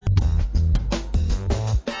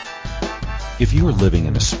If you are living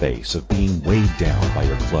in a space of being weighed down by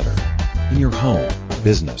your clutter, in your home,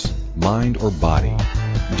 business, mind, or body,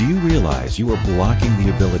 do you realize you are blocking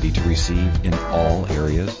the ability to receive in all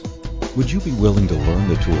areas? Would you be willing to learn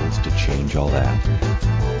the tools to change all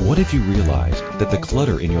that? What if you realized that the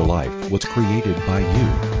clutter in your life was created by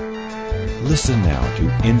you? Listen now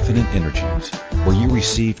to Infinite Energies, where you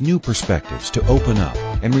receive new perspectives to open up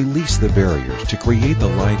and release the barriers to create the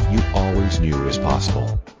life you always knew is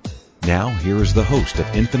possible. Now, here is the host of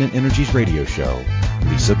Infinite Energies radio show,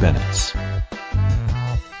 Lisa Bennett.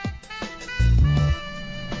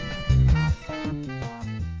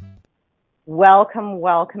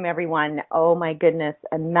 Welcome everyone. Oh my goodness,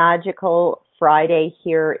 a magical Friday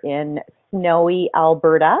here in snowy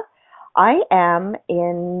Alberta. I am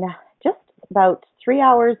in just about 3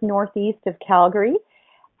 hours northeast of Calgary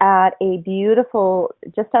at a beautiful,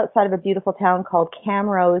 just outside of a beautiful town called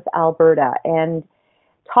Camrose, Alberta. And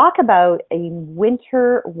talk about a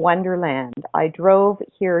winter wonderland. I drove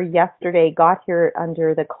here yesterday, got here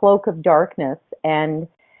under the cloak of darkness, and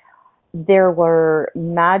there were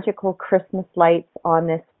magical Christmas lights on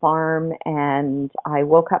this farm. And I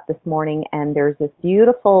woke up this morning and there's this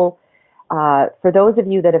beautiful, for those of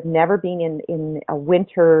you that have never been in a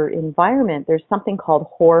winter environment, there's something called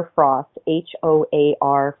hoarfrost,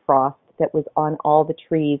 H-O-A-R frost, that was on all the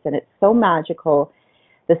trees. And it's so magical.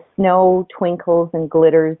 The snow twinkles and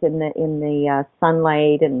glitters in the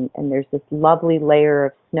sunlight, and there's this lovely layer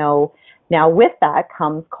of snow. Now, with that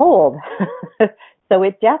comes cold. So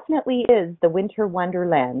it definitely is the winter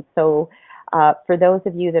wonderland. So for those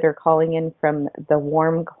of you that are calling in from the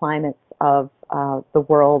warm climates of the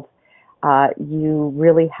world, you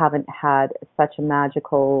really haven't had such a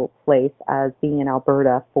magical place as being in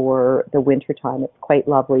Alberta for the winter time. It's quite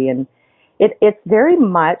lovely, and it's very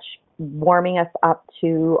much warming us up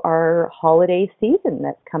to our holiday season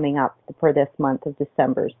that's coming up for this month of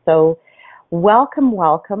December. So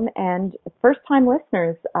welcome. And first-time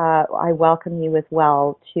listeners, I welcome you as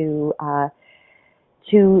well to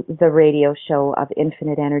the radio show of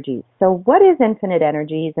Infinite Energies. So what is Infinite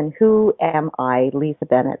Energies and who am I, Lisa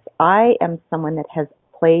Bennett? I am someone that has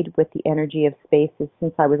played with the energy of spaces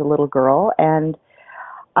since I was a little girl, and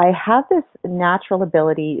I have this natural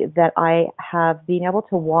ability that I have been able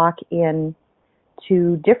to walk in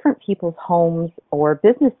to different people's homes or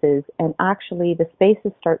businesses, and actually the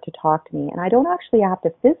spaces start to talk to me. And I don't actually have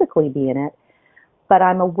to physically be in it, but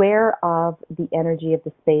I'm aware of the energy of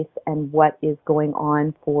the space and what is going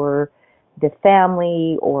on for the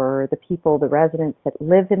family or the people, the residents that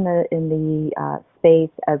live in the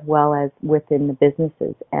space, as well as within the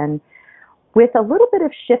businesses. And with a little bit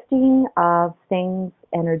of shifting of things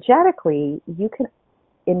energetically, you can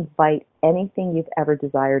invite anything you've ever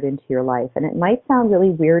desired into your life. And it might sound really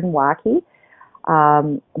weird and wacky,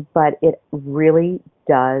 but it really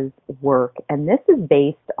does work. And this is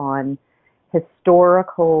based on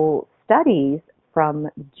historical studies from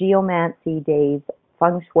geomancy days,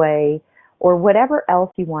 feng shui, or whatever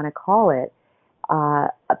else you want to call it,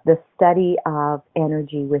 the study of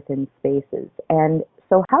energy within spaces. And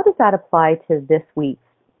so how does that apply to this week's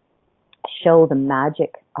show, The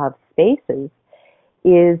Magic of Spaces,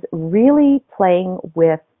 is really playing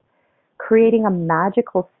with creating a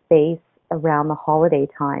magical space around the holiday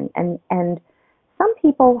time. And some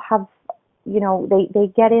people have, they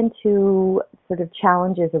get into sort of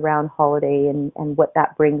challenges around holiday and what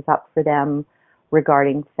that brings up for them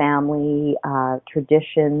regarding family,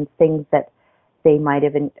 traditions, things that they might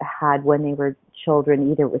have had when they were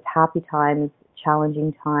children, either with happy times,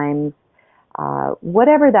 challenging times,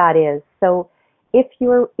 whatever that is. So if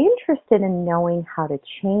you're interested in knowing how to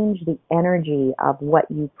change the energy of what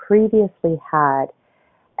you previously had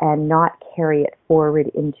and not carry it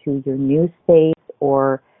forward into your new space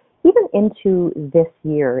or even into this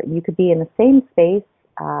year, you could be in the same space,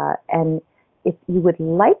 and if you would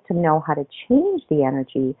like to know how to change the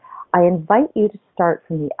energy, I invite you to start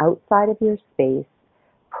from the outside of your space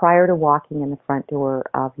prior to walking in the front door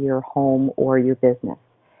of your home or your business.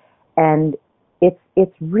 And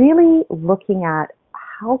it's really looking at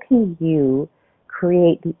how can you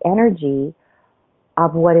create the energy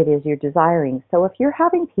of what it is you're desiring. So if you're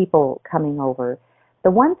having people coming over, the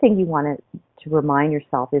one thing you want to remind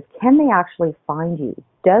yourself is, can they actually find you?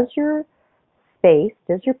 Does your space,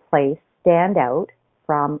 does your place stand out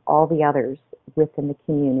from all the others within the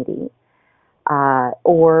community?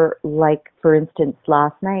 Or like, for instance,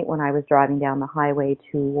 last night when I was driving down the highway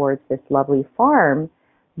towards this lovely farm,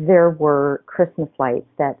 there were Christmas lights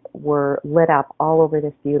that were lit up all over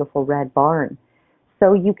this beautiful red barn.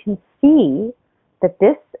 So you can see that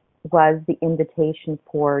this was the invitation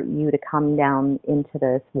for you to come down into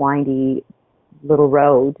this windy little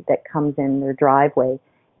road that comes in their driveway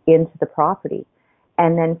into the property.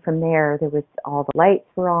 And then from there was all the lights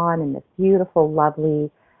were on and this beautiful, lovely,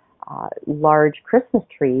 large Christmas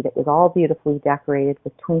tree that was all beautifully decorated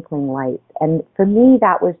with twinkling lights. And for me,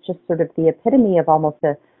 that was just sort of the epitome of almost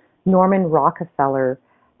a Norman Rockefeller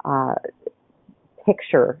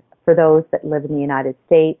picture. For those that live in the United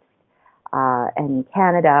States and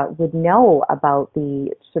Canada would know about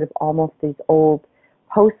the sort of almost these old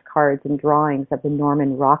postcards and drawings of the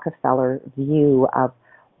Norman Rockefeller view of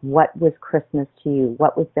what was Christmas to you,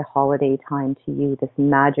 what was the holiday time to you, this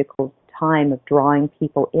magical time of drawing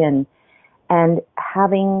people in and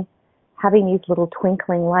having these little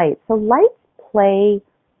twinkling lights. So lights play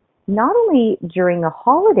not only during the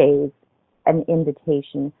holidays an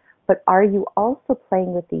invitation, but are you also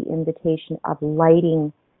playing with the invitation of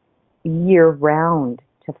lighting year-round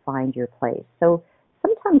to find your place? So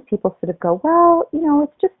sometimes people sort of go, well,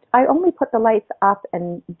 it's just, I only put the lights up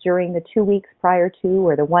and during the 2 weeks prior to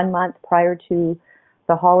or the 1 month prior to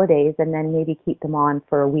the holidays and then maybe keep them on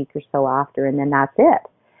for a week or so after and then that's it.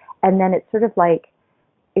 And then it's sort of like,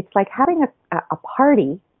 it's like having a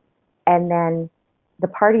party and then the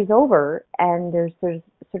party's over and there's sort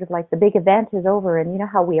of like the big event is over and you know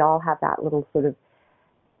how we all have that little sort of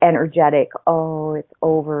energetic, oh, it's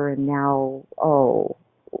over and now, oh,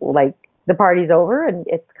 like the party's over and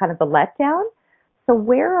it's kind of a letdown. So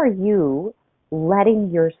where are you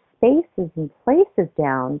letting your spaces and places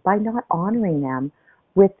down by not honoring them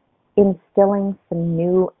with instilling some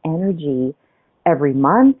new energy every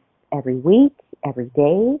month, every week, every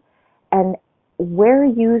day? And where are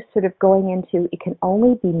you sort of going into, it can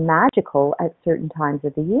only be magical at certain times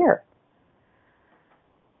of the year.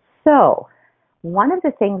 So one of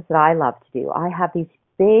the things that I love to do, I have these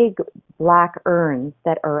big black urns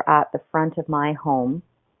that are at the front of my home,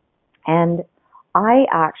 and I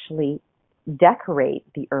actually decorate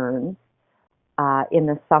the urns. In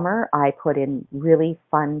the summer, I put in really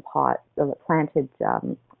fun planted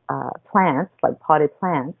plants, like potted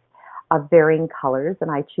plants of varying colors, and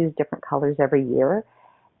I choose different colors every year.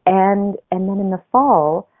 And then in the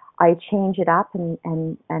fall, I change it up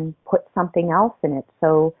and put something else in it.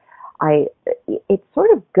 So it sort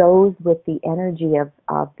of goes with the energy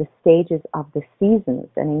of the stages of the seasons.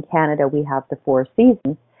 And in Canada, we have the 4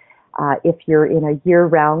 seasons. If you're in a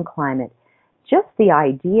year-round climate, just the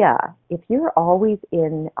idea, if you're always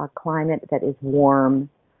in a climate that is warm,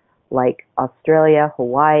 like Australia,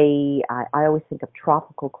 Hawaii, I always think of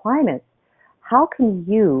tropical climates, how can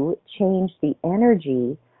you change the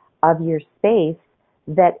energy of your space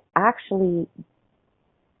that actually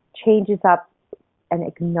changes up and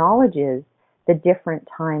acknowledges the different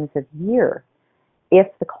times of year if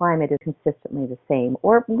the climate is consistently the same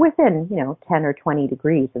or within, 10 or 20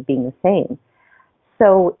 degrees of being the same?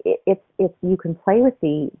 So it's you can play with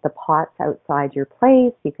the pots outside your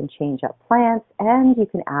place, you can change up plants, and you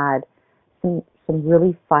can add some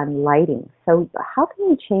really fun lighting. So how can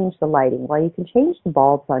you change the lighting? Well, you can change the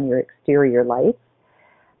bulbs on your exterior lights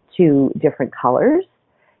to different colors.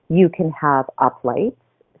 You can have uplights.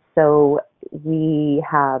 So we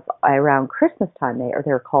have around Christmas time,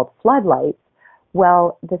 they're called floodlights.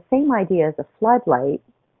 Well, the same idea as a floodlight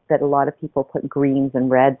that a lot of people put greens and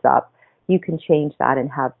reds up, you can change that and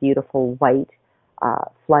have beautiful white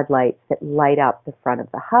floodlights that light up the front of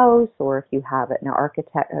the house, or if you have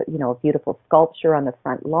a beautiful sculpture on the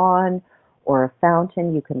front lawn or a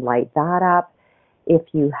fountain, you can light that up. If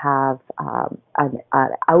you have an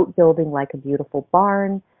outbuilding like a beautiful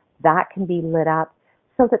barn, that can be lit up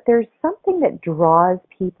so that there's something that draws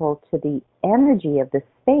people to the energy of the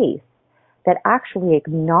space that actually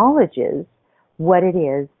acknowledges what it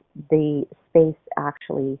is the space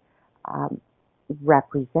actually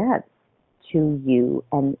represents to you,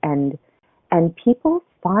 and people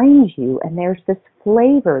find you, and there's this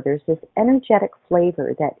flavor, there's this energetic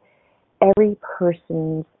flavor that every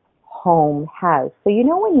person's home has. So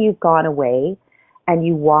when you've gone away and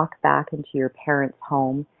you walk back into your parents'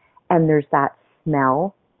 home and there's that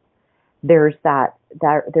smell, there's that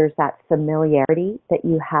familiarity that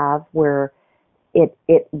you have where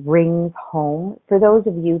it rings home. For those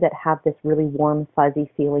of you that have this really warm,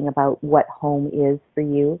 fuzzy feeling about what home is for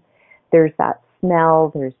you, there's that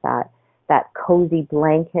smell, there's that cozy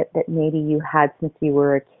blanket that maybe you had since you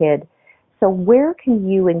were a kid. So where can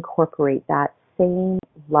you incorporate that same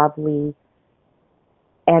lovely,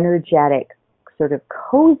 energetic sort of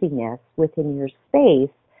coziness within your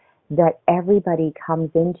space that everybody comes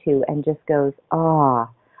into and just goes,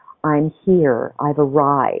 I'm here, I've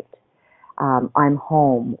arrived. I'm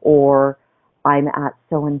home, or I'm at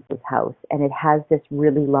so-and-so's house, and it has this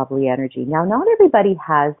really lovely energy. Now, not everybody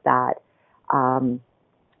has that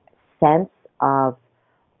sense of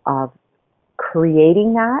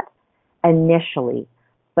creating that initially,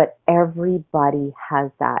 but everybody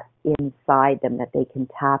has that inside them that they can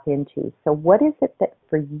tap into. So what is it that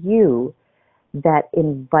for you that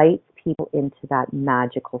invites people into that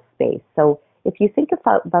magical space? So if you think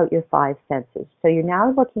about your five senses, so you're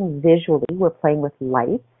now looking visually, we're playing with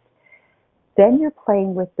lights, then you're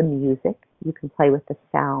playing with the music, you can play with the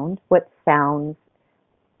sound. What sounds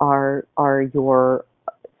are your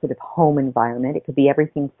sort of home environment? It could be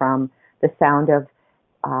everything from the sound of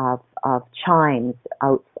chimes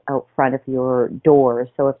out front of your door.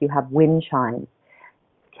 So if you have wind chimes,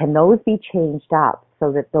 can those be changed up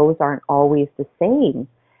so that those aren't always the same?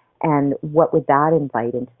 And what would that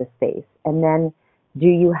invite into the space? And then do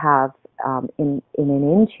you have, in an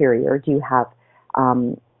interior, do you have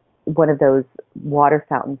one of those water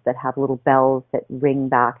fountains that have little bells that ring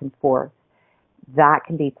back and forth? That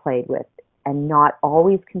can be played with, and not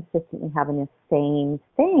always consistently having the same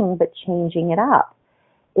thing, but changing it up.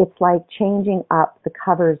 It's like changing up the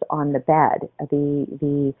covers on the bed,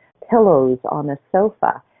 the pillows on the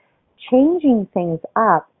sofa. Changing things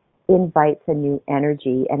up invites a new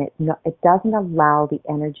energy, and it doesn't allow the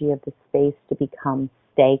energy of the space to become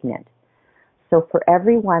stagnant. So for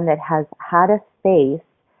everyone that has had a space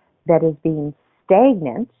that is being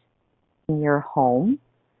stagnant in your home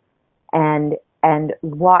and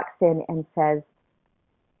walks in and says,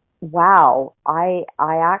 wow, I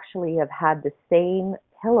actually have had the same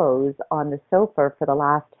pillows on the sofa for the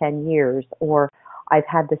last 10 years, or I've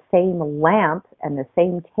had the same lamp and the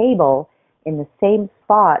same table in the same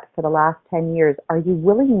spot for the last 10 years. Are you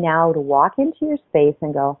willing now to walk into your space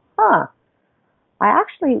and go, I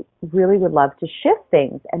actually really would love to shift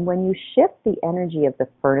things? And when you shift the energy of the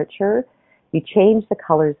furniture, you change the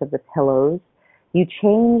colors of the pillows, you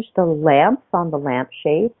change the lamps on the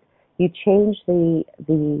lampshades, you change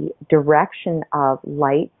the direction of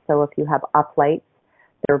light. So if you have uplights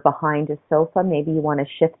that are behind a sofa, maybe you want to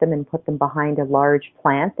shift them and put them behind a large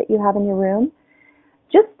plant that you have in your room.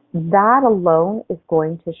 Just that alone is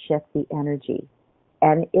going to shift the energy.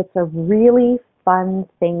 And it's a really fun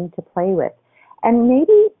thing to play with. And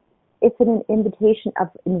maybe it's an invitation of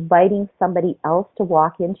inviting somebody else to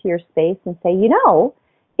walk into your space and say,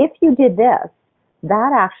 if you did this,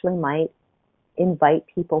 that actually might invite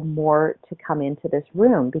people more to come into this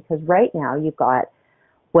room, because right now you've got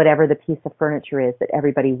whatever the piece of furniture is that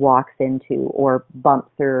everybody walks into or bumps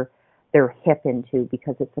their hip into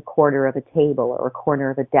because it's a corner of a table or a corner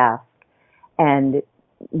of a desk. And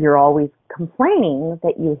you're always complaining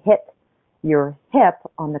that you hit your hip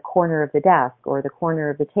on the corner of the desk or the corner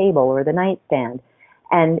of the table or the nightstand.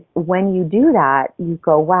 And when you do that, you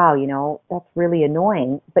go, wow, that's really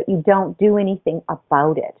annoying, but you don't do anything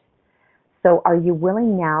about it. So are you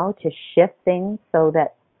willing now to shift things so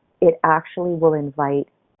that it actually will invite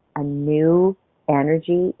a new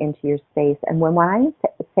energy into your space? And when I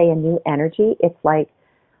say a new energy, it's like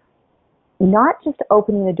not just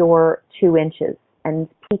opening the door 2 inches and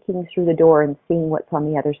peeking through the door and seeing what's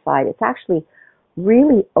on the other side. It's actually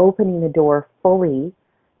really opening the door fully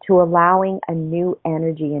to allowing a new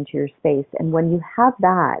energy into your space. And when you have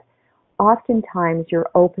that, oftentimes you're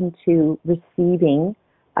open to receiving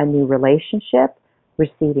a new relationship,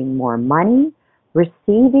 receiving more money,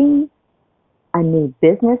 receiving a new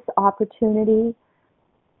business opportunity,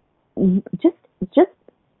 just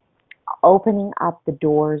opening up the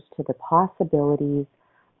doors to the possibilities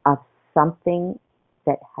of something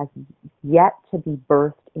that has yet to be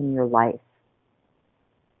birthed in your life.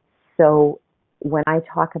 So when I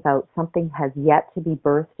talk about something has yet to be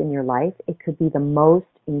birthed in your life, it could be the most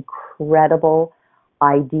incredible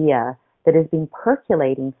idea that has been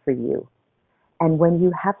percolating for you. And when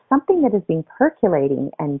you have something that has been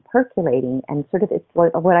percolating and sort of, it's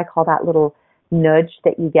what I call that little nudge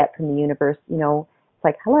that you get from the universe, it's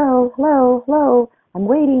like, hello, hello, hello, I'm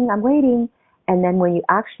waiting. And then when you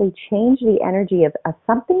actually change the energy of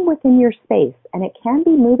something within your space, and it can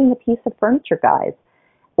be moving a piece of furniture, guys,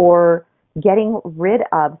 or getting rid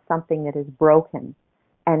of something that is broken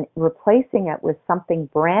and replacing it with something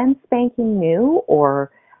brand spanking new, or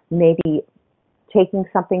maybe taking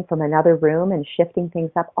something from another room and shifting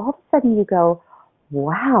things up, all of a sudden you go,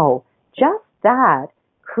 wow, just that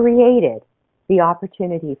created the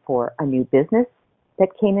opportunity for a new business that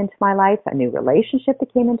came into my life, a new relationship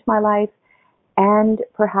that came into my life, and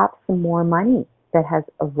perhaps some more money that has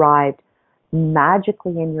arrived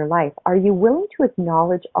magically in your life. Are you willing to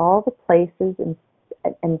acknowledge all the places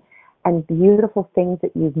and beautiful things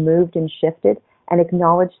that you've moved and shifted, and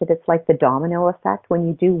acknowledge that it's like the domino effect? When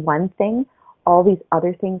you do one thing, all these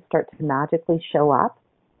other things start to magically show up?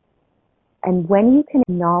 And when you can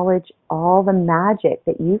acknowledge all the magic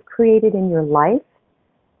that you've created in your life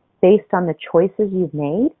based on the choices you've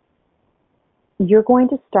made, you're going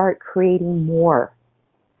to start creating more.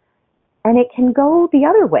 And it can go the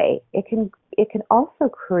other way. It can also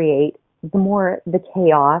create the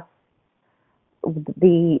chaos,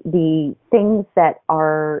 the things that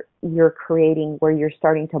you're creating where you're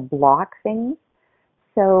starting to block things.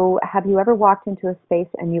 So have you ever walked into a space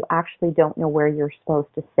and you actually don't know where you're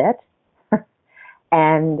supposed to sit?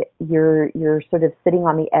 And you're sort of sitting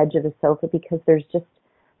on the edge of the sofa because there's just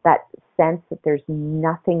that sense that there's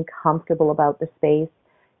nothing comfortable about the space.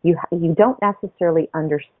 You don't necessarily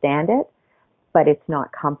understand it, but it's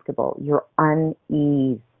not comfortable. You're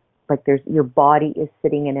unease. Like your body is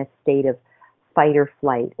sitting in a state of fight or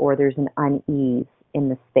flight, or there's an unease in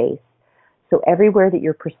the space. So everywhere that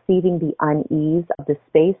you're perceiving the unease of the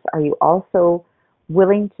space, are you also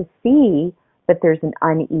willing to see that there's an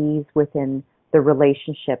unease within the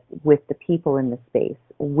relationship with the people in the space,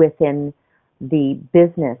 within the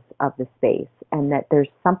business of the space, and that there's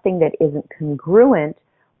something that isn't congruent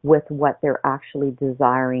with what they're actually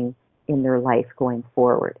desiring in their life going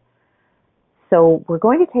forward. So we're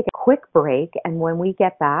going to take a quick break, and when we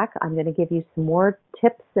get back, I'm going to give you some more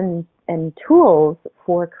tips and tools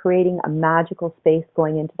for creating a magical space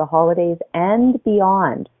going into the holidays and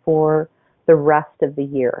beyond for the rest of the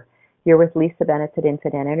year. You're with Lisa Bennett at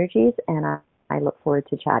Infinite Energies, and I look forward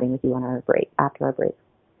to chatting with you on our break, after our break.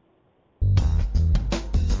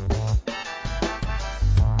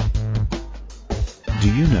 Do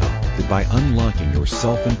you know that by unlocking your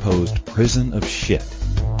self-imposed prison of shit,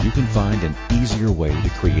 you can find an easier way to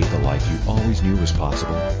create the life you always knew was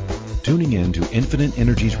possible? Tuning in to Infinite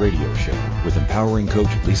Energies radio show with empowering coach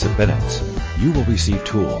Lisa Bennett, you will receive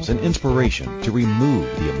tools and inspiration to remove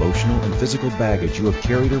the emotional and physical baggage you have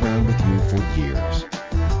carried around with you for years.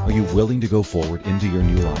 Are you willing to go forward into your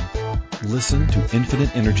new life? Listen to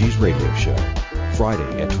Infinite Energies radio show,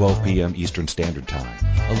 Friday at 12 p.m. Eastern Standard Time,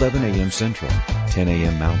 11 a.m. Central, 10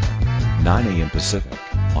 a.m. Mountain, 9 a.m. Pacific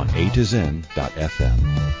on A2Zen.fm.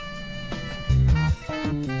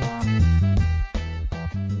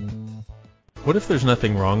 What if there's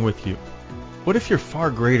nothing wrong with you? What if you're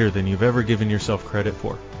far greater than you've ever given yourself credit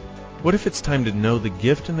for? What if it's time to know the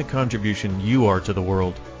gift and the contribution you are to the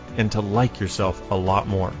world and to like yourself a lot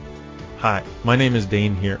more? Hi, my name is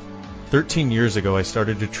Dane here. 13 years ago, I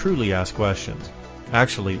started to truly ask questions.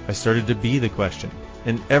 Actually, I started to be the question,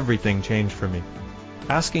 and everything changed for me.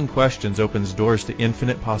 Asking questions opens doors to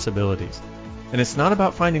infinite possibilities. And it's not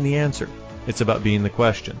about finding the answer. It's about being the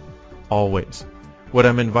question. Always. What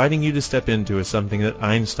I'm inviting you to step into is something that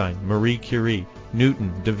Einstein, Marie Curie,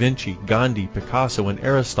 Newton, Da Vinci, Gandhi, Picasso, and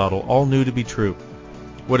Aristotle all knew to be true.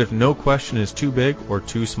 What if no question is too big or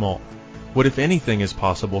too small? What if anything is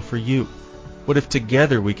possible for you? What if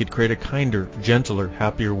together we could create a kinder, gentler,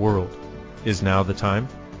 happier world? Is now the time?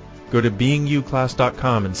 Go to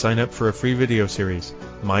beingyouclass.com and sign up for a free video series,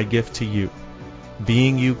 My Gift to You.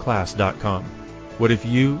 beingyouclass.com. What if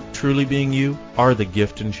you, truly being you, are the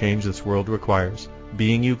gift and change this world requires?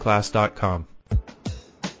 beingyouclass.com.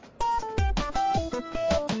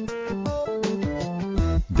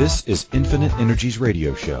 This is Infinite Energies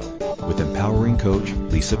radio show with empowering coach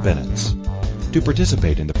Lisa Bennett. To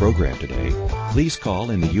participate in the program today, please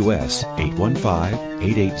call in the U.S.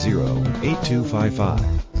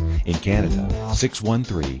 815-880-8255. In Canada,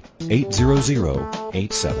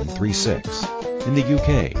 613-800-8736. In the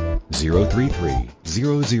UK,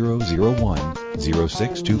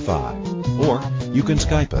 033-0001-0625. Or you can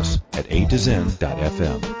Skype us at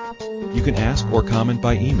A2Zen.fm. You can ask or comment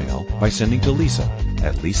by email by sending to Lisa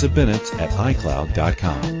at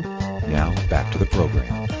lisabennett@icloud.com. Now back to the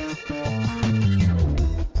program.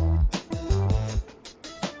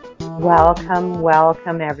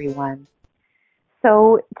 Welcome everyone.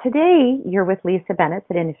 So today you're with Lisa Bennett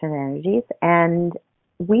at Infinite Energies, and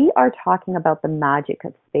we are talking about the magic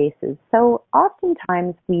of spaces. So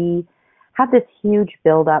oftentimes we have this huge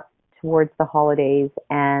build-up towards the holidays,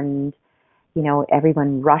 and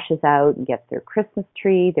everyone rushes out and gets their Christmas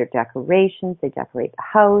tree, their decorations, they decorate the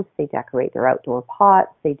house, they decorate their outdoor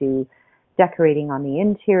pots, they do decorating on the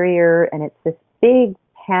interior, and it's this big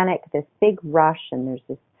panic, this big rush, and there's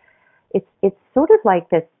this, it's sort of like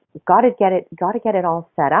this, gotta get it all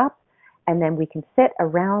set up, and then we can sit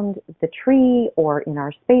around the tree or in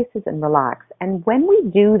our spaces and relax. And when we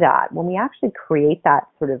do that, when we actually create that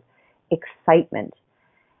sort of excitement,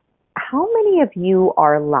 how many of you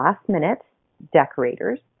are last minute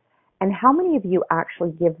decorators, and how many of you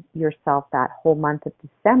actually give yourself that whole month of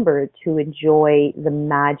December to enjoy the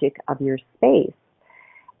magic of your space?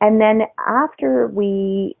 And then after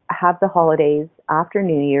we have the holidays, after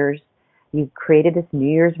New Year's, you've created this New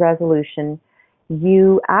Year's resolution.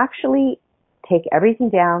 You actually take everything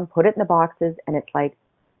down, put it in the boxes, and it's like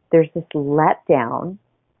there's this letdown.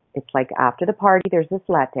 It's like after the party, there's this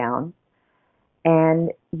letdown. And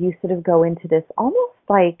you sort of go into this almost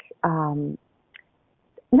like,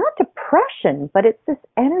 not depression, but it's this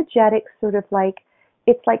energetic sort of like,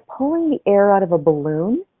 it's like pulling the air out of a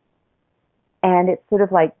balloon. And it's sort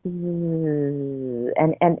of like, and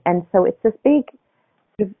so it's this big,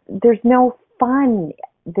 there's no fun,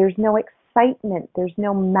 there's no excitement, there's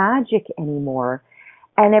no magic anymore.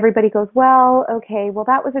 And everybody goes, well, okay, well,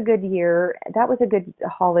 that was a good year. That was a good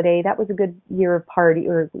holiday. That was a good year of party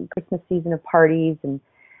or Christmas season of parties. And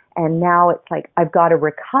now it's like, I've got to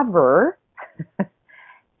recover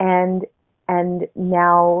and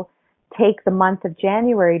now take the month of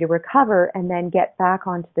January to recover and then get back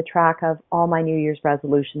onto the track of all my New Year's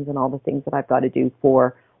resolutions and all the things that I've got to do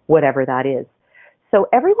for whatever that is. So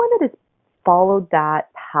everyone that has followed that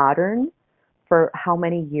pattern for how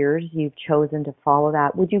many years you've chosen to follow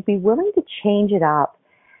that, would you be willing to change it up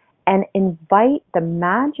and invite the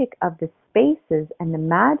magic of the spaces and the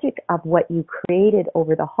magic of what you created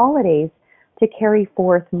over the holidays to carry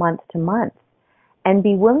forth month to month and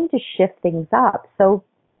be willing to shift things up? So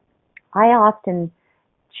I often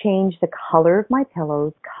change the color of my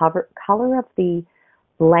pillows, color of the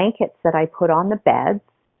blankets that I put on the beds,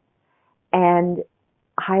 and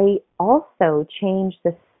I also change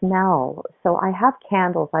the smell. So I have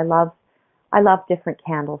candles. I love different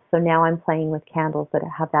candles. So now I'm playing with candles that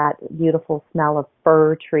have that beautiful smell of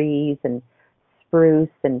fir trees and spruce,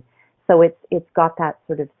 and so it's got that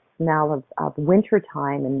sort of smell of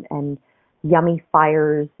wintertime and yummy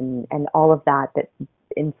fires and all of that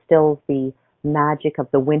instills the magic of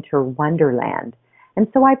the winter wonderland. And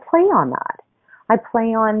so I play on that. I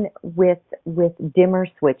play on with dimmer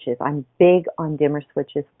switches. I'm big on dimmer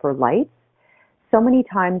switches for lights. So many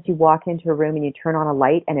times you walk into a room and you turn on a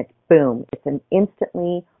light and it's boom. It's an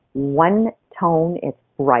instantly one tone. It's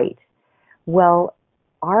bright. Well,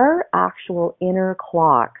 our actual inner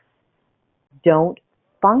clocks don't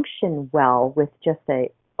function well with just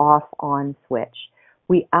a off-on switch.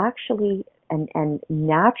 We actually, and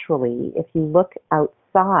naturally, if you look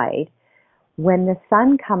outside, when the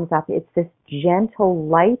sun comes up, it's this gentle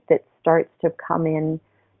light that starts to come in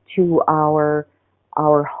to our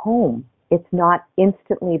home. It's not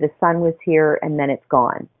instantly the sun was here and then it's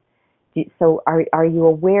gone. So are you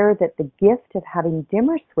aware that the gift of having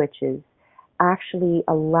dimmer switches actually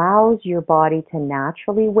allows your body to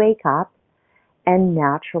naturally wake up and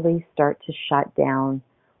naturally start to shut down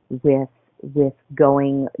with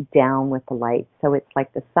going down with the light? So it's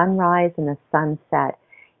like the sunrise and the sunset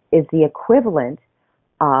is the equivalent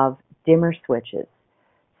of dimmer switches.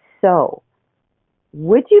 So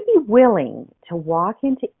would you be willing to walk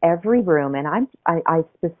into every room, and I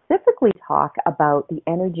specifically talk about the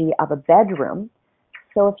energy of a bedroom.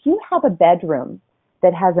 So if you have a bedroom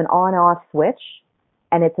that has an on-off switch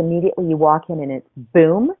and it's immediately you walk in and it's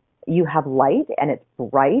boom, you have light and it's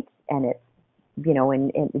bright and it's,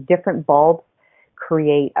 and different bulbs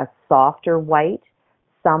create a softer white.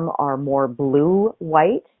 Some are more blue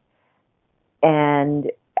white. And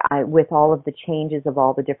with all of the changes of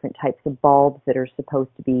all the different types of bulbs that are supposed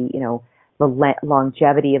to be, the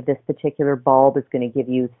longevity of this particular bulb is going to give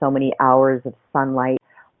you so many hours of sunlight.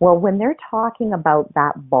 Well, when they're talking about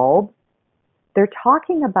that bulb, they're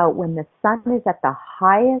talking about when the sun is at the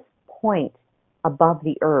highest point above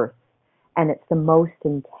the earth and it's the most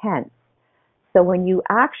intense. So when you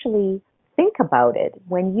actually think about it,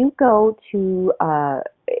 when you go to,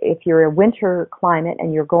 if you're a winter climate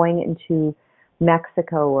and you're going into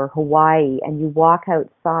Mexico or Hawaii and you walk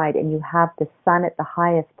outside and you have the sun at the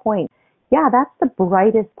highest point, yeah, that's the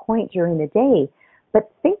brightest point during the day.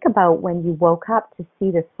 But think about when you woke up to see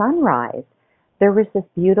the sunrise, there was this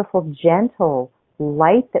beautiful, gentle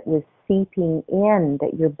light that was seeping in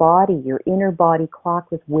that your body, your inner body clock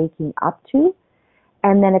was waking up to.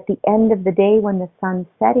 And then at the end of the day, when the sun's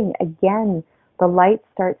setting, again, the light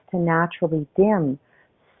starts to naturally dim.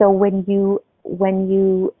 So when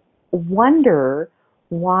you wonder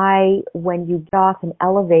why when you get off an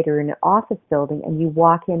elevator in an office building and you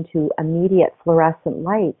walk into immediate fluorescent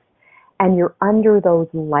lights and you're under those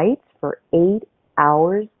lights for 8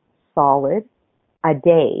 hours solid a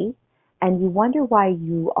day, and you wonder why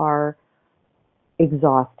you are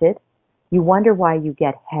exhausted, you wonder why you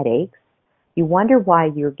get headaches, you wonder why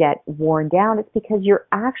you get worn down, it's because you're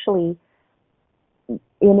actually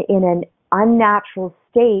in an unnatural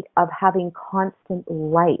state of having constant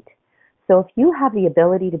light. So if you have the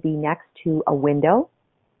ability to be next to a window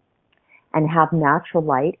and have natural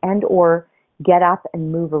light, and or get up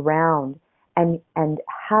and move around and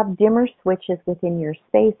have dimmer switches within your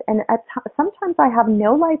space. And sometimes I have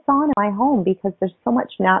no lights on in my home because there's so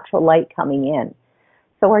much natural light coming in.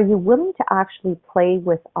 So are you willing to actually play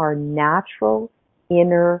with our natural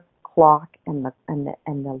inner clock and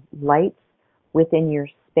the lights within your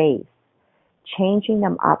space, changing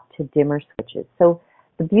them up to dimmer switches? So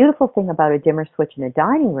the beautiful thing about a dimmer switch in a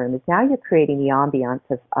dining room is now you're creating the ambiance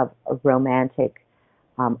of a romantic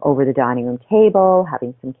over the dining room table,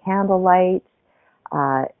 having some candlelight.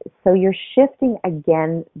 So you're shifting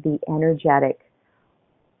again the energetic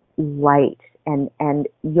light, and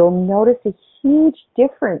you'll notice a huge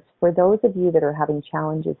difference for those of you that are having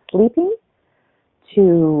challenges sleeping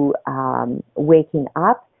to waking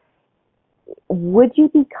up. Would you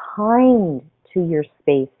be kind to your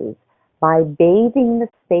spaces by bathing the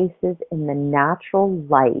spaces in the natural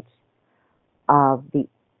light of the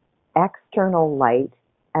external light,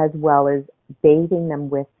 as well as bathing them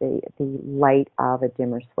with the light of a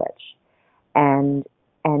dimmer switch, and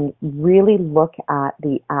really look at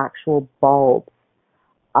the actual bulbs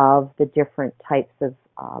of the different types of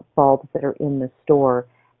bulbs that are in the store,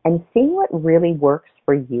 and seeing what really works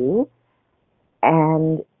for you,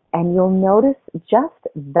 and you'll notice just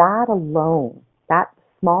that alone, that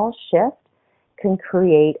small shift can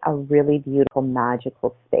create a really beautiful,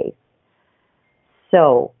 magical space.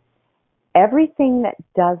 So everything that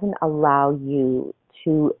doesn't allow you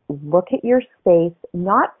to look at your space,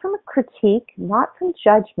 not from a critique, not from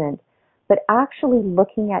judgment, but actually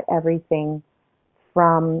looking at everything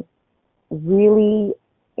from really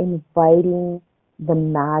inviting the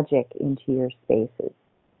magic into your spaces,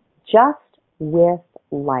 just with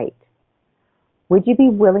light. Would you be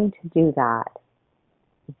willing to do that?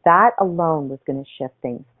 That alone was going to shift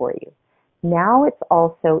things for you. Now it's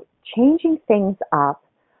also changing things up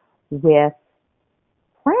with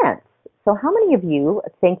plants. So how many of you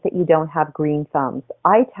think that you don't have green thumbs?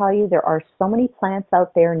 I tell you, there are so many plants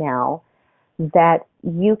out there now that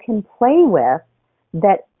you can play with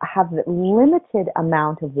that have limited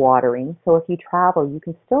amount of watering. So if you travel, you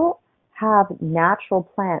can still have natural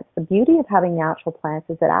plants. The beauty of having natural plants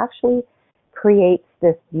is it actually creates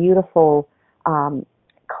this beautiful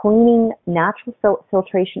cleaning, natural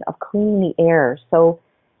filtration of cleaning the air. So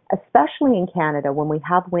especially in Canada, when we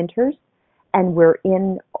have winters and we're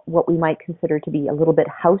in what we might consider to be a little bit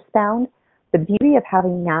housebound, the beauty of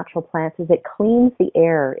having natural plants is it cleans the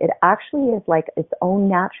air. It actually is like its own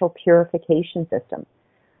natural purification system.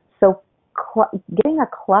 So getting a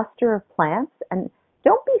cluster of plants, and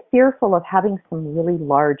don't be fearful of having some really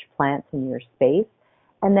large plants in your space,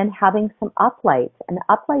 and then having some uplights. And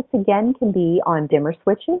uplights, again, can be on dimmer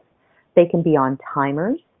switches. They can be on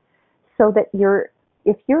timers, so that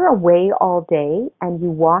if you're away all day and you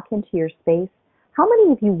walk into your space, how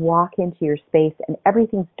many of you walk into your space and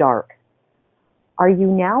everything's dark? Are you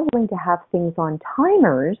now willing to have things on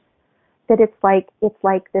timers that it's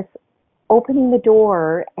like this opening the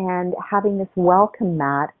door and having this welcome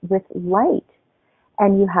mat with light?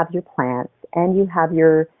 And you have your plants and you have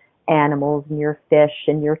your animals and your fish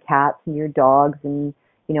and your cats and your dogs, and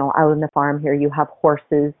out on the farm here you have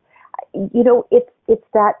horses. It's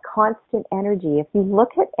that constant energy. If you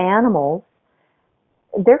look at animals,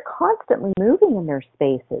 they're constantly moving in their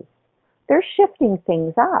spaces. They're shifting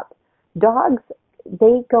things up. Dogs,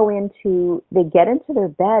 they get into their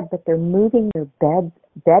bed, but they're moving their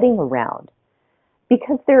bedding around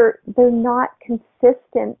because they're not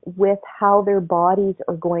consistent with how their bodies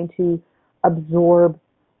are going to absorb,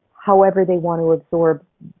 however they want to absorb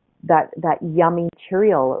that yummy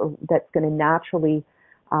material that's going to naturally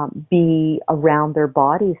be around their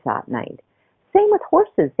bodies that night. Same with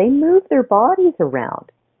horses. They move their bodies around.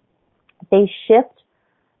 They shift.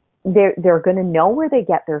 They're going to know where they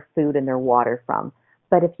get their food and their water from.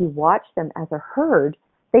 But if you watch them as a herd,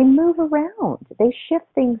 they move around. They shift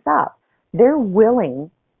things up. They're willing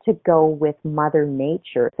to go with Mother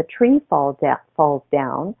Nature. If a tree falls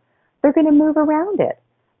down, they're going to move around it.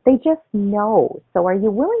 They just know. So are you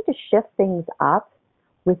willing to shift things up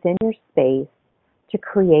within your space to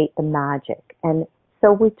create the magic? And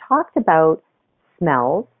so we talked about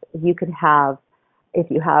smells. You could have, if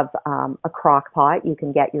you have a crock pot, you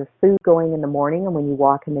can get your food going in the morning, and when you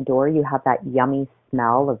walk in the door, you have that yummy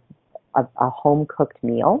smell of a home-cooked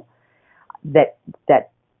meal that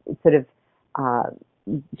sort of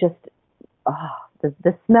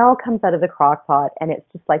the smell comes out of the crock pot, and it's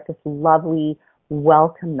just like this lovely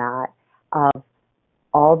welcome mat of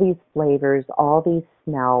all these flavors, all these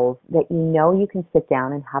smells that you can sit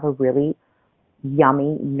down and have a really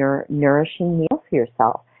yummy, nourishing meal for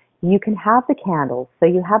yourself. You can have the candles, so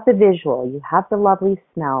you have the visual, you have the lovely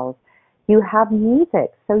smells, you have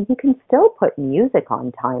music, so you can still put music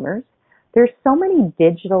on timers. There's so many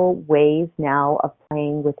digital ways now of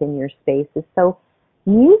playing within your spaces, so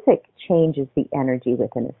music changes the energy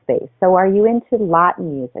within a space. So are you into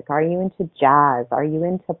Latin music? Are you into jazz? Are you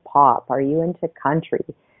into pop? Are you into country?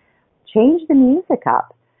 Change the music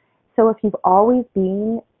up. So if you've always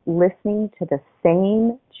been listening to the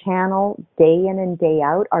same channel day in and day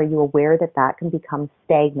out, are you aware that that can become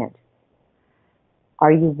stagnant?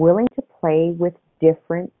 Are you willing to play with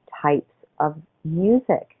different types of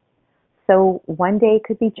music? So one day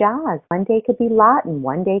could be jazz, one day could be Latin,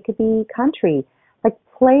 one day could be country. Like,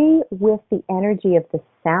 play with the energy of the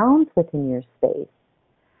sounds within your space.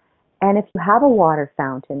 And if you have a water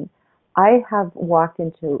fountain, I have walked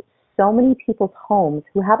into so many people's homes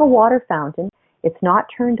who have a water fountain. It's not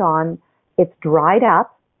turned on, it's dried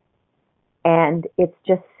up, and it's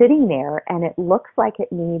just sitting there, and it looks like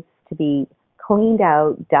it needs to be cleaned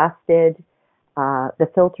out, dusted, the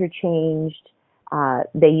filter changed.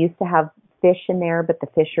 They used to have fish in there, but the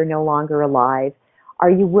fish are no longer alive. Are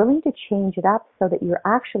you willing to change it up so that you're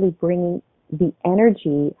actually bringing the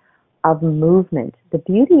energy of movement? The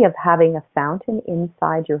beauty of having a fountain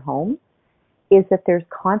inside your home is that there's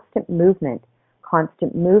constant movement.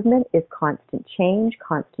 Constant movement is constant change.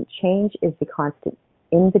 Constant change is the constant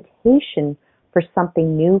invitation for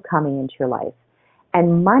something new coming into your life.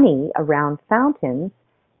 And money around fountains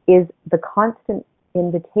is the constant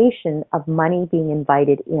invitation of money being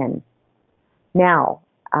invited in. Now,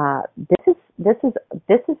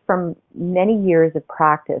 this is from many years of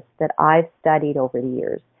practice that I've studied over the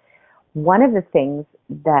years. One of the things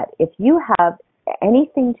that, if you have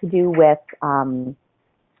anything to do with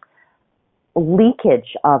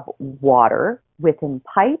leakage of water within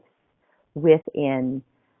pipes, within,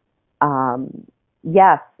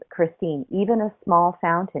 yes, Christine, even a small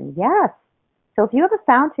fountain, yes. So if you have a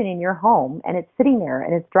fountain in your home and it's sitting there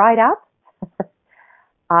and it's dried up,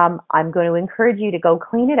 I'm going to encourage you to go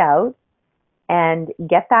clean it out and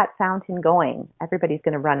get that fountain going. Everybody's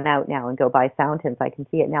going to run out now and go buy fountains. I can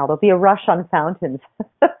see it now. There'll be a rush on fountains.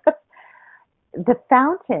 The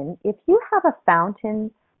fountain, if you have a fountain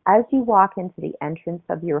as you walk into the entrance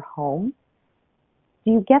of your home,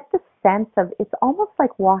 do you get the sense of, it's almost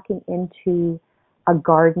like walking into a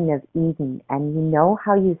Garden of Eden, and you know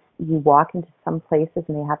how you walk into some places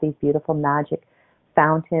and they have these beautiful magic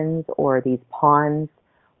fountains or these ponds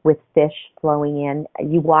with fish flowing in.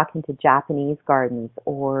 You walk into Japanese gardens,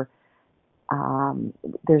 or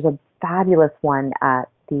there's a fabulous one at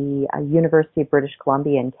the University of British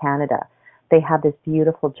Columbia in Canada. They have this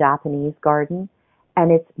beautiful Japanese garden,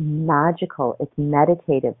 and it's magical. It's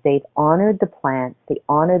meditative. They've honored the plants. They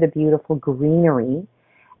honor the beautiful greenery,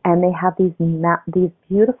 and they have these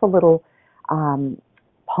beautiful little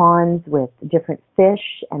ponds with different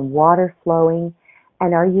fish and water flowing.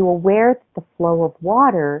 And are you aware that the flow of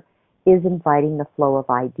water is inviting the flow of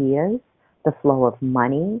ideas, the flow of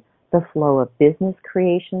money, the flow of business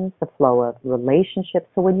creations, the flow of relationships?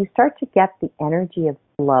 So when you start to get the energy of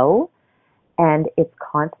flow, and it's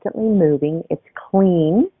constantly moving, it's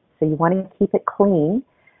clean, so you want to keep it clean,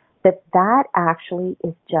 that actually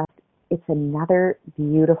is just, it's another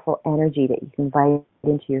beautiful energy that you can invite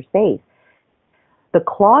into your space. The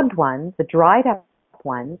clogged ones, the dried up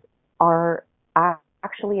ones, are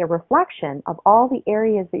actually a reflection of all the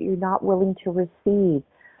areas that you're not willing to receive.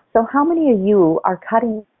 So how many of you are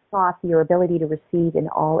cutting off your ability to receive in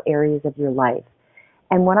all areas of your life?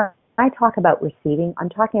 And when I talk about receiving, I'm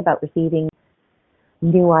talking about receiving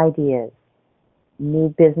new ideas, new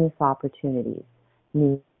business opportunities,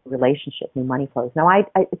 new relationships, new money flows. Now,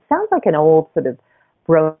 it sounds like an old sort of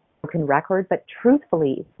broken record, but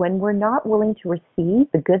truthfully, when we're not willing to receive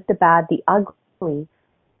the good, the bad, the ugly,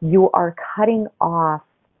 you are cutting off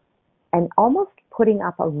and almost putting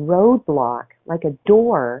up a roadblock, like a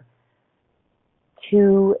door,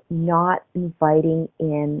 to not inviting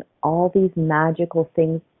in all these magical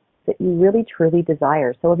things that you really truly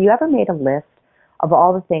desire. So have you ever made a list of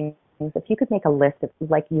all the things, if you could make a list of,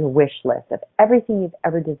 like, your wish list of everything you've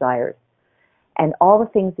ever desired and all the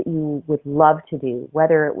things that you would love to do,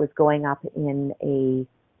 whether it was going up in a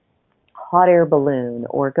hot air balloon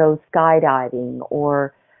or go skydiving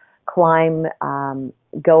or climb,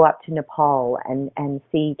 go up to Nepal and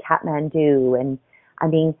see Kathmandu, and I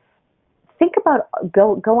mean, think about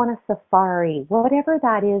go on a safari, whatever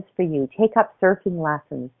that is for you. Take up surfing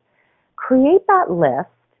lessons. Create that list,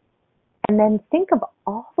 and then think of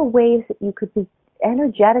all the ways that you could be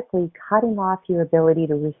energetically cutting off your ability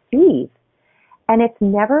to receive. And it's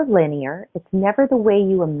never linear. It's never the way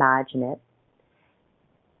you imagine it.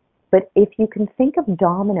 But if you can think of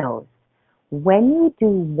dominoes, when you do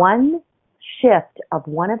one shift of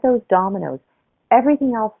one of those dominoes,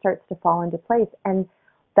 everything else starts to fall into place. And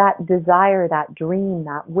that desire, that dream,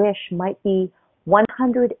 that wish might be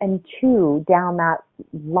 102 down that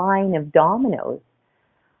line of dominoes.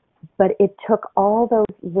 But it took all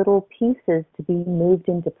those little pieces to be moved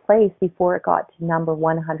into place before it got to number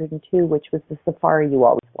 102, which was the safari you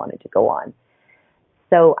always wanted to go on.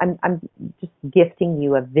 So I'm just gifting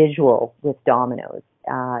you a visual with dominoes.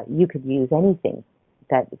 You could use anything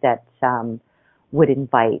that would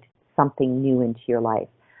invite something new into your life.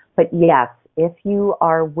 But yes, if you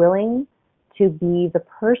are willing to be the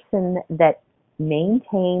person that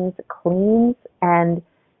maintains, cleans, and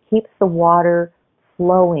keeps the water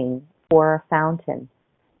flowing for a fountain,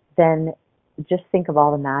 then just think of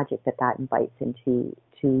all the magic that invites into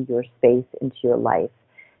your space, into your life.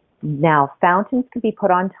 Now, fountains can be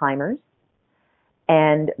put on timers,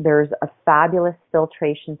 and there's a fabulous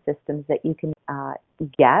filtration systems that you can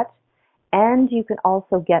get, and you can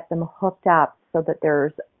also get them hooked up so that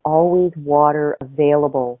there's always water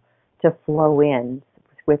available to flow in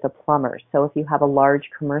with a plumber. So if you have a large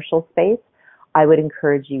commercial space, I would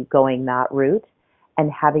encourage you going that route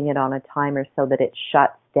and having it on a timer so that it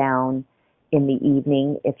shuts down in the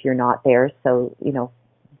evening if you're not there. So,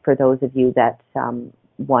 for those of you that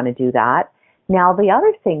want to do that. Now, the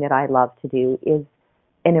other thing that I love to do is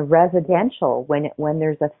in a residential, when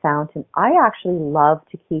there's a fountain, I actually love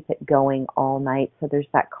to keep it going all night so there's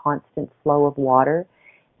that constant flow of water.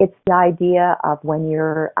 It's the idea of when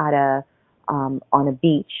you're at on a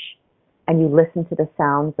beach and you listen to the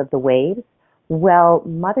sounds of the waves. Well,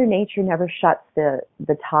 Mother Nature never shuts the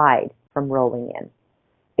tide from rolling in.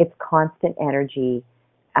 It's constant energy.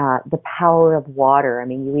 The power of water. I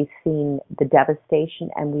mean, we've seen the devastation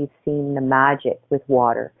and we've seen the magic with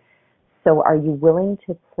water. So are you willing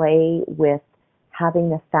to play with having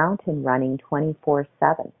the fountain running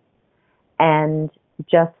 24/7 and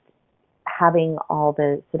just having all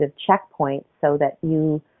the sort of checkpoints so that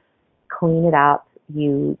you clean it up,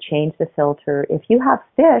 you change the filter. If you have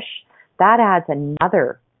fish, that adds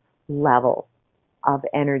another level of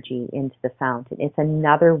energy into the fountain. It's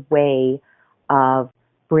another way of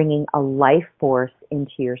bringing a life force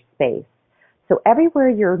into your space. So everywhere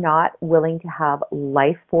you're not willing to have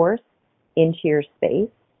life force into your space,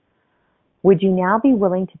 would you now be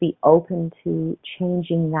willing to be open to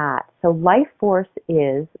changing that? So life force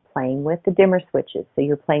is playing with the dimmer switches. So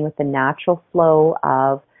you're playing with the natural flow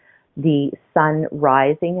of the sun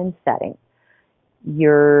rising and setting.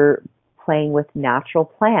 You're playing with natural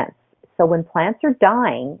plants. So when plants are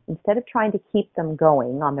dying, instead of trying to keep them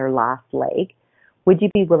going on their last leg, would you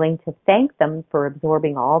be willing to thank them for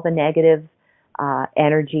absorbing all the negative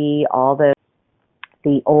energy, all the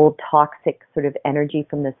old toxic sort of energy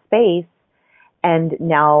from the space, and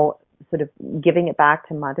now sort of giving it back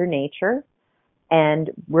to Mother Nature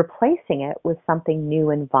and replacing it with something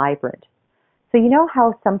new and vibrant? So you know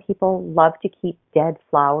how some people love to keep dead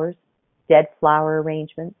flower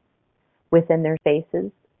arrangements within their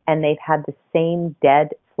spaces, and they've had the same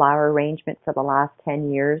dead flower arrangement for the last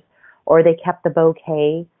 10 years, or they kept the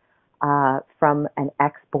bouquet from an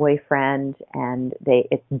ex-boyfriend and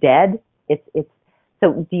it's dead.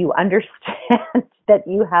 So do you understand that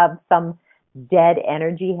you have some dead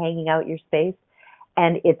energy hanging out your space,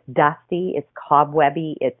 and it's dusty, it's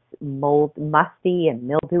cobwebby, it's musty and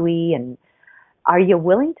mildewy, and are you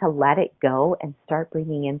willing to let it go and start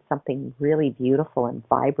bringing in something really beautiful and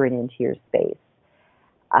vibrant into your space?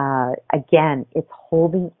 Again, it's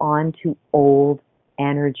holding on to old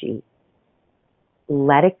energy.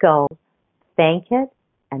 Let it go, thank it,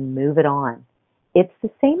 and move it on. It's the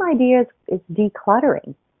same idea as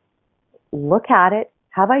decluttering. Look at it.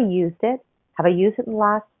 Have I used it? Have I used it in the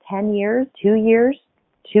last 10 years, 2 years,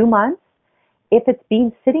 2 months? If it's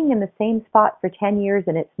been sitting in the same spot for 10 years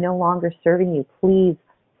and it's no longer serving you, please,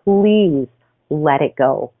 please let it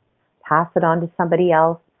go. Pass it on to somebody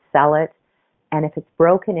else, sell it. And if it's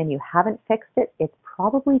broken and you haven't fixed it, it's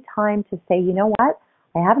probably time to say, you know what?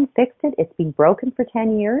 I haven't fixed it. It's been broken for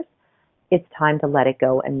 10 years. It's time to let it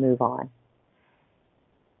go and move on.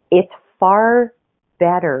 It's far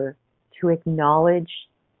better to acknowledge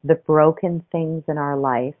the broken things in our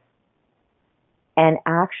life and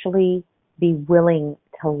actually be willing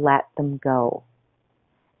to let them go.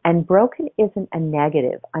 And broken isn't a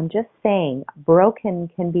negative. I'm just saying broken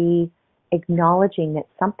can be acknowledging that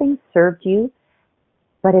something served you,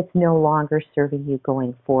 but it's no longer serving you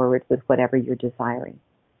going forward with whatever you're desiring.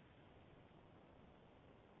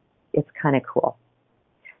 It's kind of cool.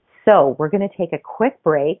 So we're going to take a quick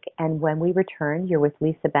break, and when we return, you're with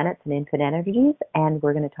Lisa Bennett and Infinite Energies, and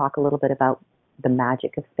we're going to talk a little bit about the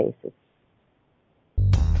magic of spaces.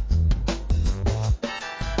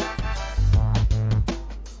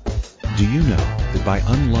 Do you know that by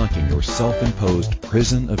unlocking your self-imposed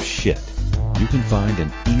prison of shit, you can find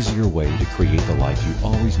an easier way to create the life you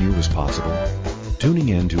always knew was possible? Tuning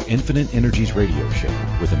in to Infinite Energies radio show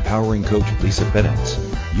with empowering coach Lisa Bennett,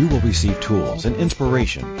 you will receive tools and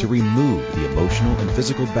inspiration to remove the emotional and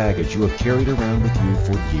physical baggage you have carried around with you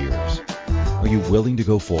for years. Are you willing to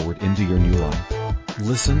go forward into your new life?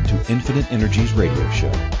 Listen to Infinite Energies radio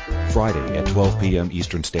show, Friday at 12 p.m.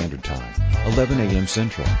 Eastern Standard Time, 11 a.m.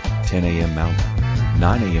 Central, 10 a.m. Mountain,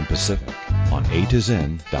 9 a.m. Pacific on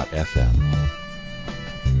A2Zen.fm.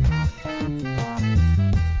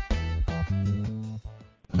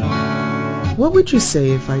 What would you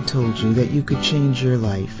say if I told you that you could change your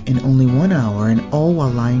life in only 1 hour and all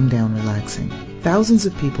while lying down relaxing? Thousands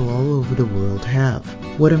of people all over the world have.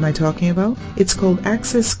 What am I talking about? It's called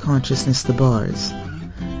Access Consciousness, the bars.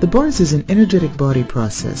 The bars is an energetic body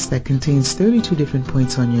process that contains 32 different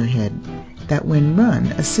points on your head that when run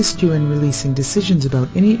assist you in releasing decisions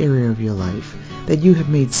about any area of your life that you have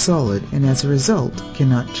made solid and as a result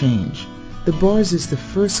cannot change. The bars is the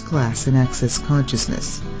first class in Access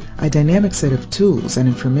Consciousness, a dynamic set of tools and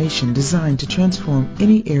information designed to transform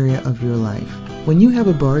any area of your life. When you have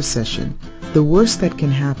a bars session, the worst that can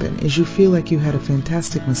happen is you feel like you had a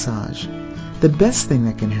fantastic massage. The best thing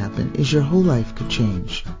that can happen is your whole life could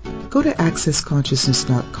change. Go to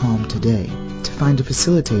accessconsciousness.com today to find a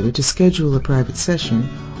facilitator to schedule a private session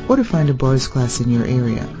or to find a bars class in your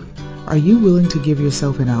area. Are you willing to give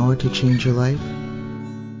yourself an hour to change your life?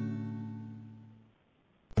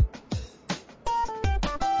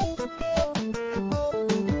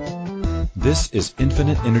 This is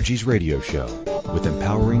Infinite Energies radio show with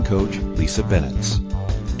empowering coach Lisa Bennett.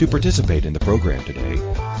 To participate in the program today,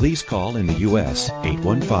 please call in the U.S.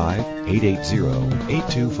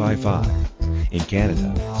 815-880-8255. In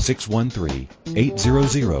Canada,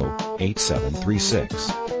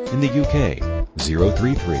 613-800-8736. In the UK,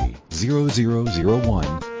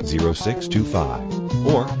 033-0001-0625.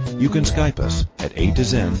 Or you can Skype us at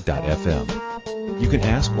A2Zen.fm. You can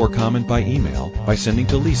ask or comment by email by sending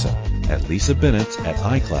to Lisa at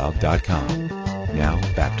lisabennett@icloud.com. Now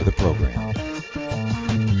back to the program.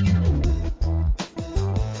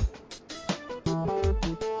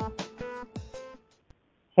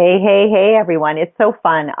 Hey, everyone. It's so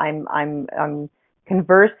fun. I'm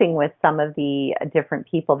conversing with some of the different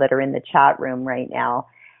people that are in the chat room right now.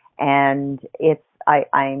 And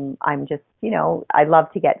I'm just, I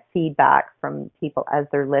love to get feedback from people as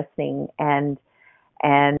they're listening, and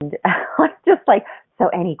I'm just like, so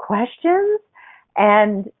any questions?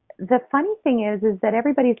 And the funny thing is that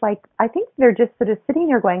everybody's like, I think they're just sort of sitting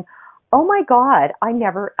there going, oh my God, I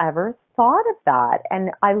never ever thought of that. And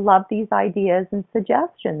I love these ideas and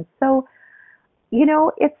suggestions. So,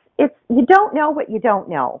 it's you don't know what you don't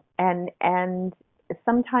know. And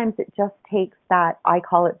sometimes it just takes that, I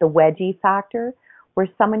call it the wedgie factor, where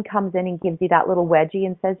someone comes in and gives you that little wedgie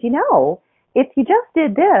and says, if you just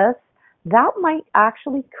did this, that might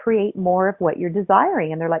actually create more of what you're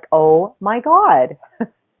desiring. And they're like, oh my God.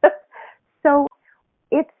 So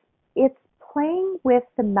it's playing with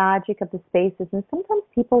the magic of the spaces. And sometimes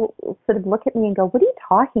people sort of look at me and go, what are you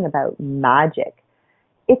talking about, magic?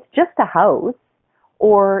 It's just a house,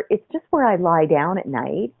 or it's just where I lie down at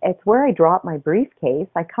night. It's where I drop my briefcase.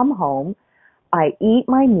 I come home, I eat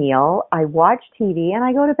my meal, I watch TV, and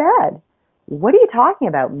I go to bed. What are you talking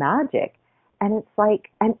about, magic? And it's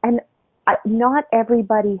like, and not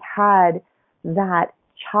everybody had that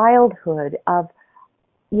childhood of,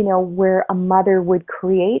 where a mother would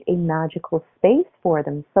create a magical space for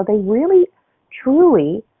them. So they really,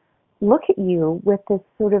 truly look at you with this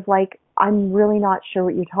sort of like, I'm really not sure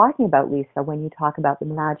what you're talking about, Lisa, when you talk about the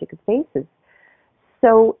magic of spaces.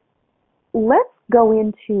 So let's go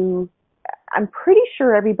into, I'm pretty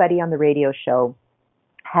sure everybody on the radio show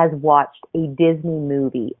has watched a Disney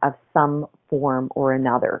movie of some form or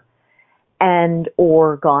another, and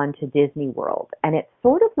or gone to Disney World. And it's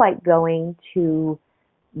sort of like going to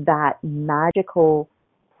that magical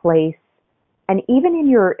place, and even in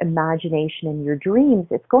your imagination and your dreams,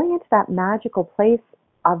 it's going into that magical place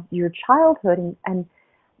of your childhood and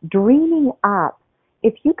dreaming up.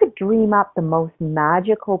 If you could dream up the most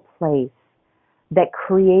magical place that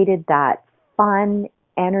created that fun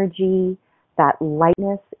energy, that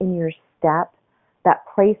lightness in your step, that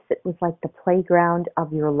place that was like the playground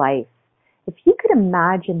of your life. If you could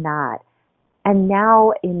imagine that, and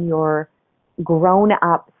now in your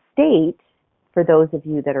grown-up state, for those of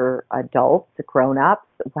you that are adults, grown-ups,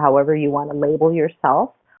 however you want to label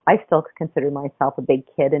yourself. I still consider myself a big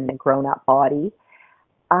kid in a grown-up body.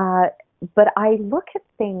 But I look at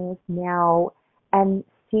things now and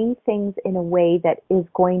see things in a way that is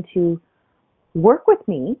going to work with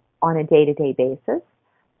me on a day-to-day basis,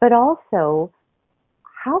 but also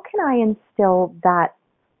how can I instill that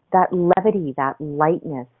levity, that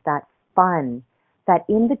lightness, that fun, that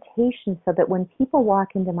invitation so that when people walk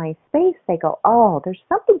into my space, they go, oh, there's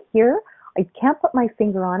something here. I can't put my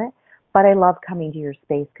finger on it, but I love coming to your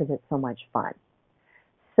space because it's so much fun.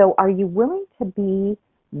 So are you willing to be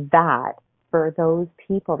that for those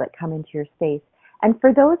people that come into your space? And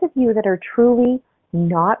for those of you that are truly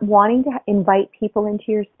not wanting to invite people into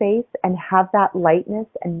your space and have that lightness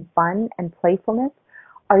and fun and playfulness,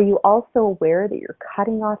 are you also aware that you're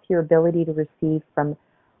cutting off your ability to receive from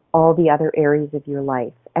all the other areas of your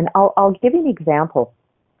life? And I'll give you an example.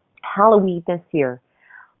 Halloween this year,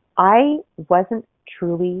 I wasn't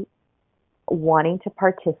truly wanting to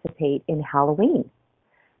participate in Halloween.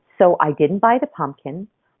 So I didn't buy the pumpkin.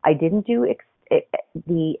 I didn't do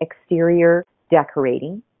the exterior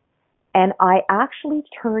decorating. And I actually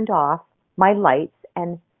turned off my lights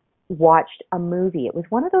and watched a movie. It was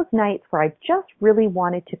one of those nights where I just really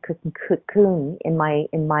wanted to cocoon in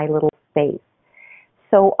my little space.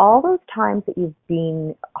 So all those times that you've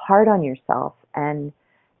been hard on yourself and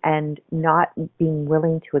not being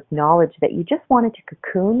willing to acknowledge that you just wanted to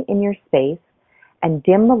cocoon in your space and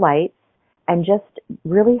dim the lights and just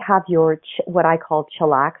really have your what I call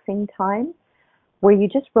chillaxing time, where you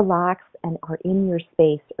just relax and are in your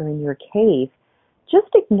space or in your cave,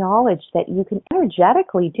 just acknowledge that you can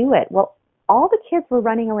energetically do it. Well, all the kids were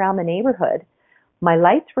running around the neighborhood. My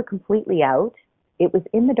lights were completely out. It was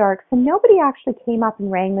in the dark, so nobody actually came up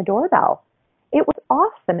and rang the doorbell. It was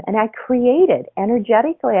awesome, and I created,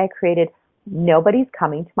 nobody's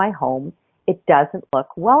coming to my home. It doesn't look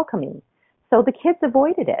welcoming. So the kids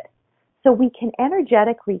avoided it. So we can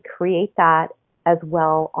energetically create that as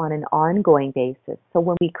well on an ongoing basis. So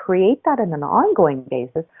when we create that on an ongoing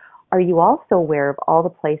basis, are you also aware of all the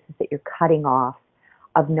places that you're cutting off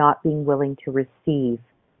of not being willing to receive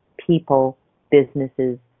people,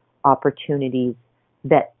 businesses, opportunities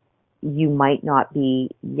that you might not be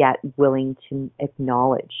yet willing to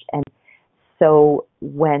acknowledge? And so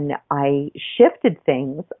when I shifted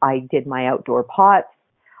things, I did my outdoor pots.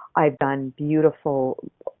 I've done beautiful,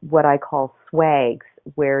 what I call swags,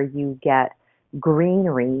 where you get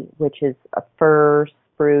greenery, which is a fir,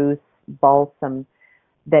 spruce, balsam,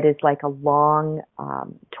 that is like a long,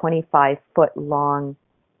 25-foot long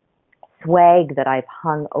swag that I've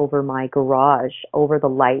hung over my garage, over the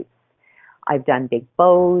lights. I've done big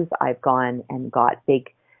bows. I've gone and got big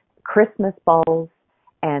Christmas balls,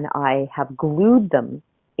 and I have glued them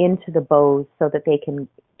into the bows so that they can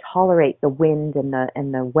tolerate the wind and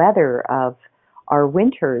the weather of our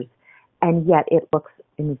winters, and yet it looks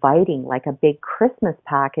inviting, like a big Christmas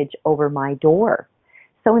package over my door.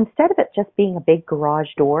 So instead of it just being a big garage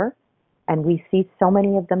door, and we see so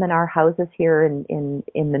many of them in our houses here in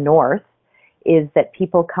the north, is that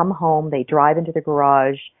people come home, they drive into the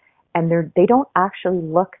garage, and they don't actually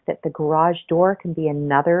look that the garage door can be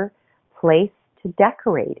another place to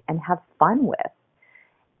decorate and have fun with.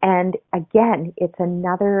 And again, it's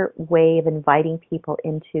another way of inviting people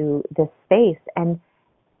into this space. And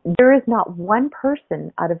there is not one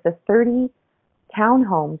person out of the 30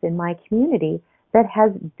 townhomes in my community that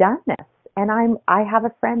has done this. And I have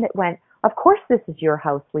a friend that went, of course this is your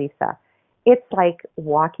house, Lisa. It's like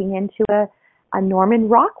walking into a Norman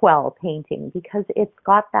Rockwell painting, because it's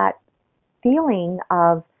got that feeling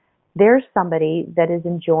of there's somebody that is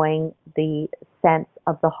enjoying the sense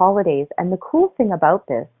of the holidays. And the cool thing about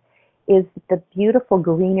this is the beautiful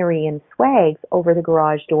greenery and swags over the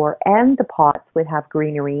garage door, and the pots would have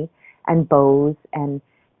greenery and bows and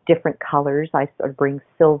different colors. I sort of bring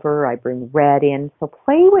silver, I bring red in. So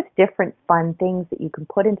play with different fun things that you can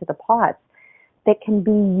put into the pots that can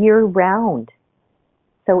be year round.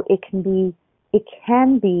 So it can be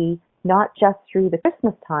not just through the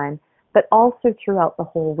Christmas time, but also throughout the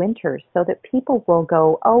whole winter, so that people will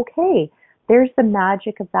go, okay, there's the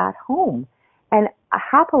magic of that home, and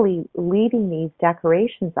happily leaving these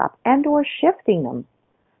decorations up and or shifting them.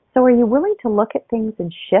 So are you willing to look at things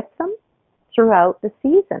and shift them throughout the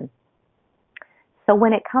season? So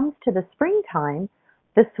when it comes to the springtime,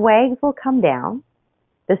 the swags will come down,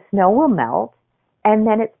 the snow will melt, and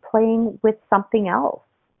then it's playing with something else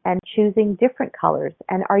and choosing different colors.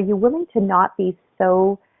 And are you willing to not be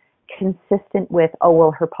so consistent with, oh,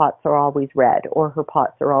 well, her pots are always red or her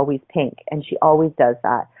pots are always pink and she always does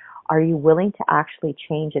that? Are you willing to actually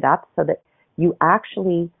change it up so that you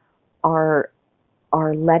actually are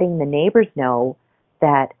letting the neighbors know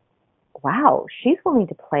that, wow, she's willing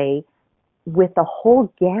to play with the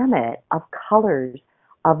whole gamut of colors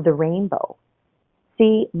of the rainbow.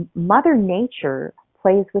 See, Mother Nature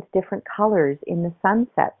plays with different colors in the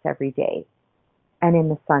sunsets every day and in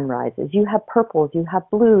the sunrises. You have purples, you have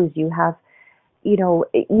blues, you have,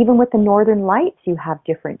 even with the northern lights, you have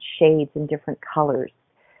different shades and different colors.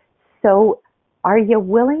 So are you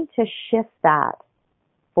willing to shift that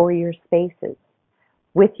for your spaces,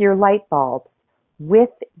 with your light bulbs, with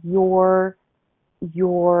your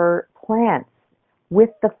plants, with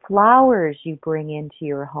the flowers you bring into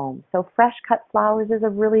your home? So fresh cut flowers is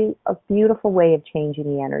a beautiful way of changing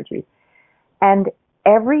the energy. And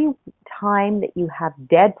every time that you have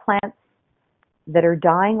dead plants that are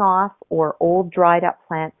dying off or old dried up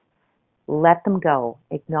plants, let them go.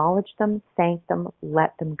 Acknowledge them, thank them,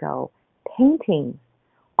 let them go. Paintings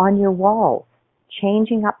on your walls,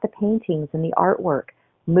 changing up the paintings and the artwork,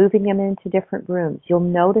 moving them into different rooms. You'll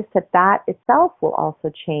notice that itself will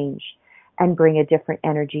also change and bring a different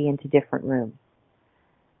energy into different rooms.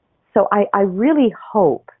 So I really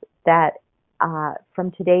hope that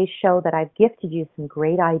from today's show that I've gifted you some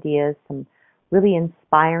great ideas, some really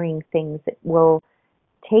inspiring things that will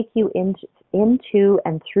take you into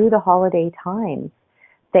and through the holiday times,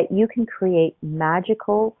 that you can create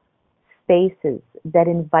magical spaces that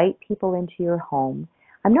invite people into your home.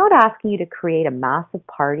 I'm not asking you to create a massive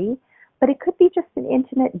party, but it could be just an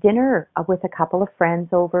intimate dinner with a couple of friends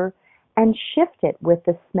over, and shift it with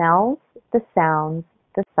the smells, the sounds,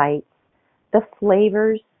 the sights, the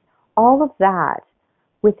flavors, all of that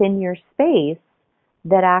within your space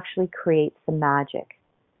that actually creates the magic.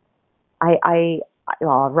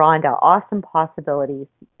 Rhonda, awesome possibilities.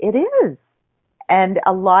 It is. And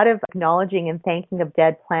a lot of acknowledging and thanking of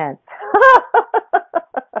dead plants.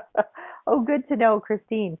 Oh, good to know,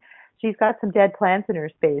 Christine. She's got some dead plants in her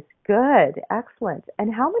space. Good. Excellent.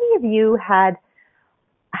 And how many of you had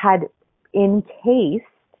encased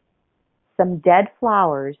some dead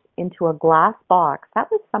flowers into a glass box? That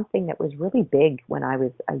was something that was really big when I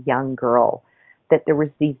was a young girl, that there was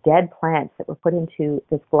these dead plants that were put into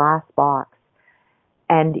this glass box,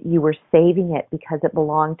 and you were saving it because it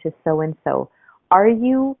belonged to so-and-so. Are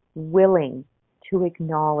you willing to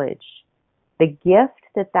acknowledge the gift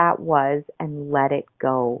that was and let it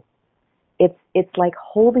go? It's like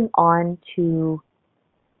holding on to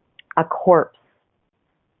a corpse.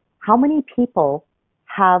 How many people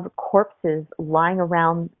have corpses lying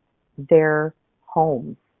around their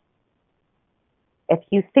homes? If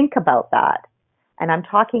you think about that, and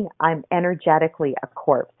I'm energetically a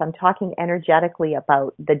corpse. I'm talking energetically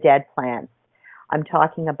about the dead plants. I'm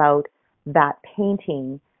talking about that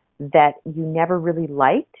painting that you never really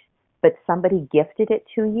liked, but somebody gifted it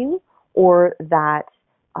to you, or that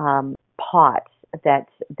pot that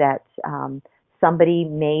somebody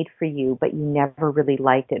made for you, but you never really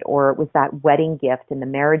liked it, or it was that wedding gift and the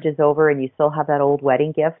marriage is over and you still have that old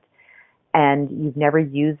wedding gift and you've never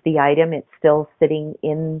used the item. It's still sitting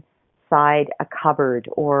inside a cupboard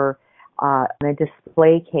or in a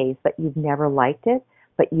display case, but you've never liked it,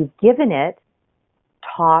 but you've given it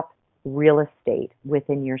top real estate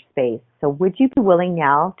within your space. So would you be willing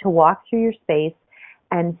now to walk through your space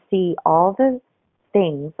and see all the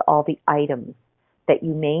things, all the items that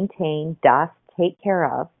you maintain, dust, take care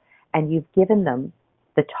of, and you've given them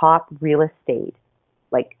the top real estate?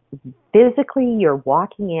 Like physically you're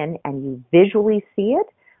walking in and you visually see it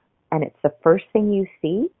and it's the first thing you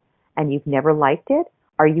see and you've never liked it.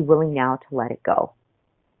 Are you willing now to let it go?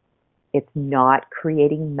 It's not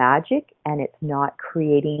creating magic and it's not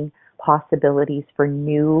creating possibilities for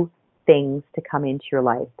new things to come into your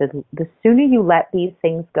life. The sooner you let these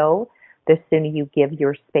things go, the sooner you give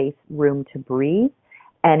your space room to breathe,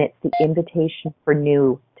 and it's the invitation for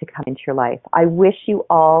new to come into your life. I wish you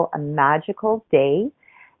all a magical day,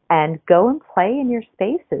 and go and play in your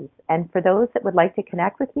spaces. And for those that would like to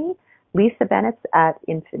connect with me, Lisa Bennett at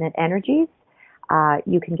Infinite Energies.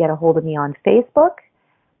 You can get a hold of me on Facebook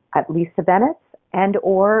at Lisa Bennett, and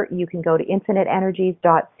or you can go to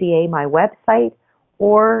infiniteenergies.ca, my website,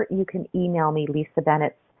 or you can email me, Lisa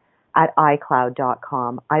Bennett at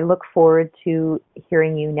iCloud.com. I look forward to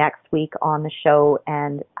hearing you next week on the show,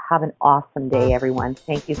 and have an awesome day, everyone.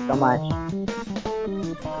 Thank you so much.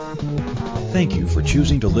 Thank you for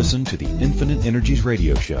choosing to listen to the Infinite Energies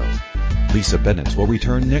radio show. Lisa Bennett will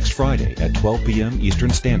return next Friday at 12 p.m. Eastern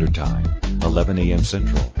Standard Time, 11 a.m.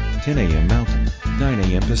 Central, 10 a.m. Mountain, 9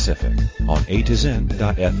 a.m. Pacific on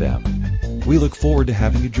A2Zen.fm. We look forward to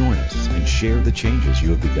having you join us and share the changes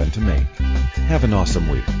you have begun to make. Have an awesome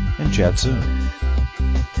week and chat soon.